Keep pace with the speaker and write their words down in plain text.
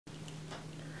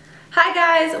Hi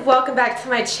guys, welcome back to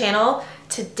my channel.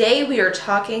 Today we are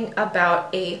talking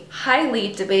about a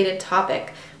highly debated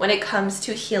topic when it comes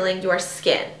to healing your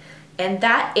skin, and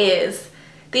that is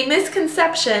the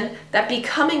misconception that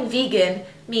becoming vegan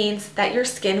means that your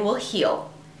skin will heal,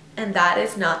 and that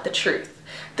is not the truth.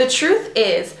 The truth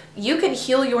is you can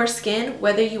heal your skin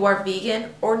whether you are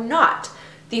vegan or not.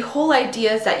 The whole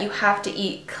idea is that you have to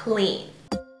eat clean.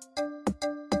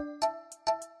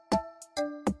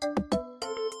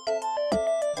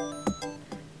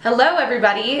 Hello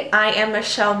everybody, I am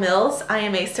Michelle Mills. I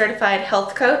am a certified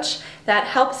health coach that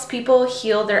helps people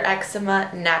heal their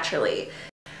eczema naturally.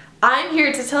 I'm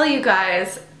here to tell you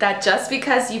guys that just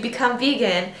because you become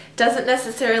vegan doesn't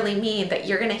necessarily mean that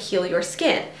you're going to heal your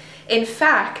skin. In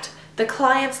fact, the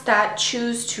clients that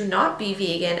choose to not be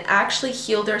vegan actually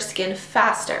heal their skin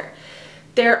faster.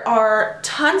 There are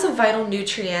tons of vital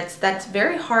nutrients that's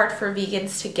very hard for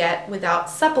vegans to get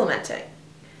without supplementing.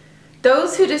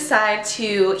 Those who decide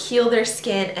to heal their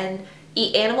skin and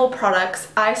eat animal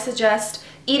products, I suggest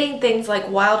eating things like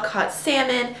wild-caught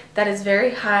salmon that is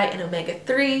very high in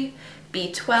omega-3,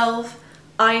 B12,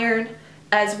 iron,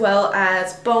 as well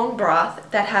as bone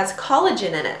broth that has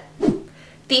collagen in it.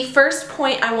 The first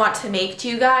point I want to make to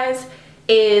you guys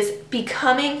is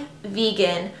becoming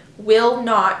vegan will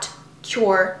not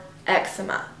cure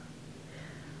eczema.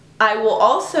 I will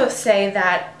also say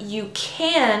that you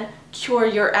can cure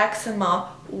your eczema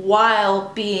while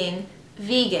being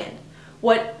vegan.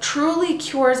 What truly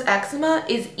cures eczema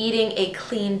is eating a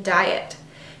clean diet.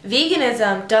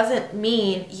 Veganism doesn't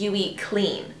mean you eat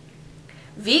clean.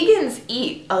 Vegans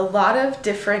eat a lot of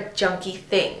different junky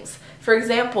things. For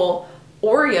example,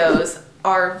 Oreos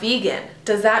are vegan.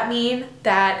 Does that mean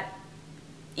that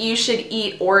you should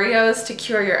eat Oreos to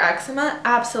cure your eczema?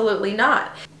 Absolutely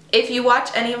not. If you watch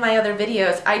any of my other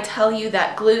videos, I tell you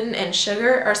that gluten and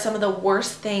sugar are some of the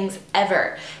worst things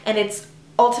ever, and it's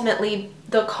ultimately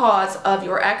the cause of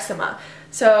your eczema.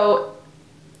 So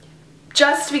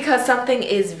just because something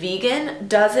is vegan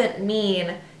doesn't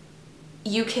mean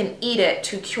you can eat it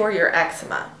to cure your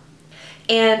eczema.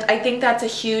 And I think that's a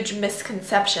huge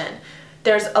misconception.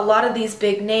 There's a lot of these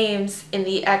big names in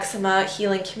the eczema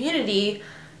healing community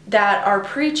that are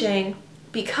preaching,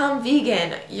 become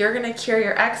vegan, you're gonna cure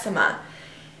your eczema.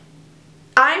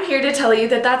 I'm here to tell you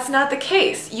that that's not the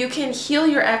case. You can heal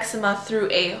your eczema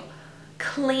through a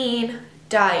clean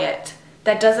diet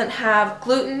that doesn't have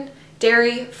gluten,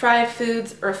 dairy, fried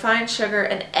foods, refined sugar,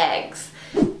 and eggs.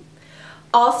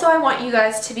 Also, I want you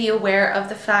guys to be aware of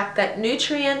the fact that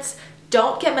nutrients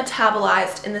don't get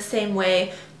metabolized in the same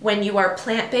way when you are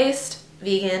plant-based,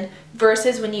 vegan,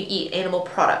 versus when you eat animal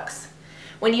products.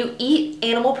 When you eat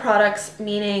animal products,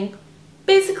 meaning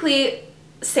basically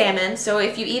salmon, so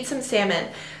if you eat some salmon,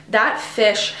 that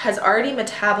fish has already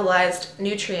metabolized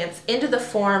nutrients into the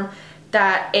form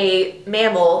that a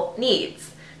mammal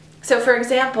needs. So for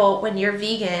example, when you're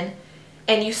vegan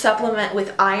and you supplement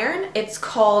with iron, it's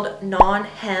called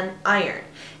non-hem iron.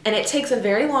 And it takes a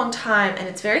very long time and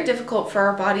it's very difficult for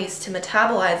our bodies to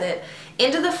metabolize it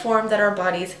into the form that our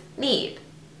bodies need.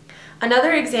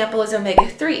 Another example is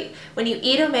omega-3. When you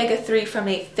eat omega-3 from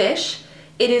a fish,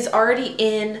 it is already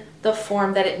in the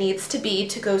form that it needs to be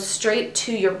to go straight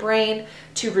to your brain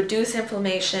to reduce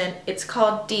inflammation. It's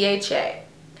called DHA.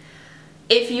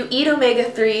 If you eat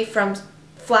omega-3 from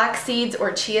flax seeds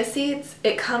or chia seeds,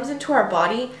 it comes into our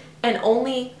body and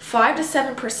only 5 to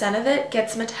 7% of it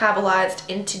gets metabolized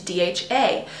into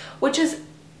DHA, which is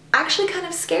actually kind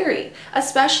of scary,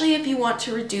 especially if you want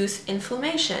to reduce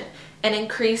inflammation and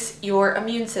increase your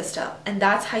immune system, and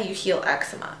that's how you heal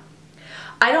eczema.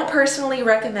 I don't personally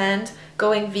recommend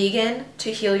going vegan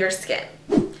to heal your skin.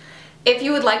 If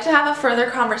you would like to have a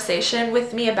further conversation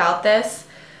with me about this,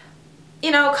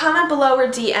 comment below or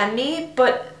DM me,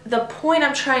 but the point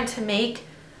I'm trying to make,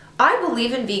 I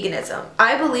believe in veganism.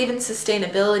 I believe in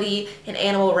sustainability and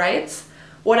animal rights.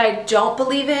 What I don't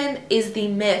believe in is the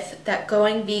myth that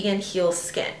going vegan heals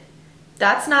skin.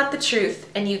 That's not the truth,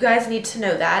 and you guys need to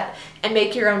know that and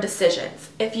make your own decisions.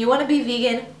 If you want to be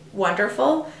vegan,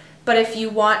 wonderful, but if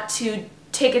you want to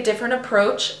take a different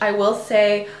approach, I will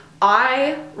say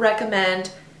I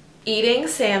recommend eating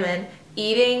salmon,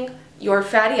 eating your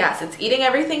fatty acids, eating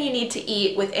everything you need to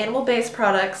eat with animal-based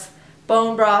products,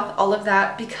 bone broth, all of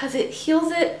that, because it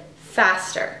heals it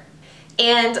faster.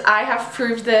 And I have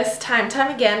proved this time and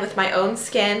time again with my own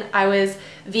skin. I was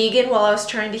vegan while I was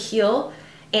trying to heal,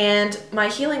 and my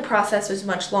healing process was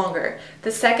much longer.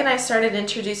 The second I started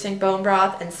introducing bone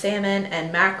broth and salmon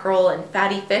and mackerel and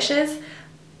fatty fishes,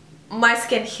 my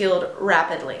skin healed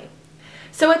rapidly.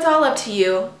 So it's all up to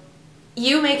you.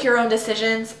 You make your own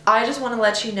decisions. I just want to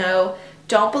let you know,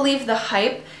 don't believe the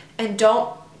hype and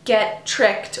don't get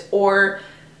tricked or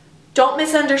don't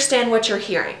misunderstand what you're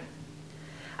hearing.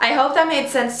 I hope that made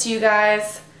sense to you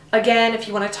guys. Again, if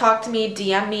you want to talk to me,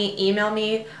 DM me, email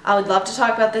me. I would love to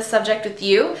talk about this subject with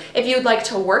you. If you'd like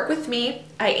to work with me,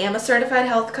 I am a certified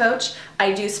health coach.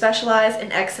 I do specialize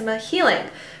in eczema healing.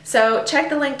 So check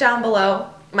the link down below.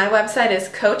 My website is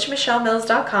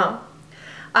coachmichellemills.com.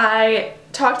 I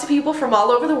talk to people from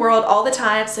all over the world all the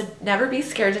time, so never be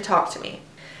scared to talk to me.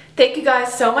 Thank you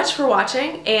guys so much for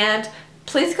watching, and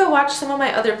please go watch some of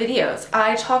my other videos.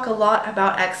 I talk a lot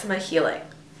about eczema healing.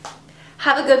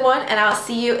 Have a good one, and I'll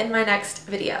see you in my next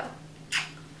video.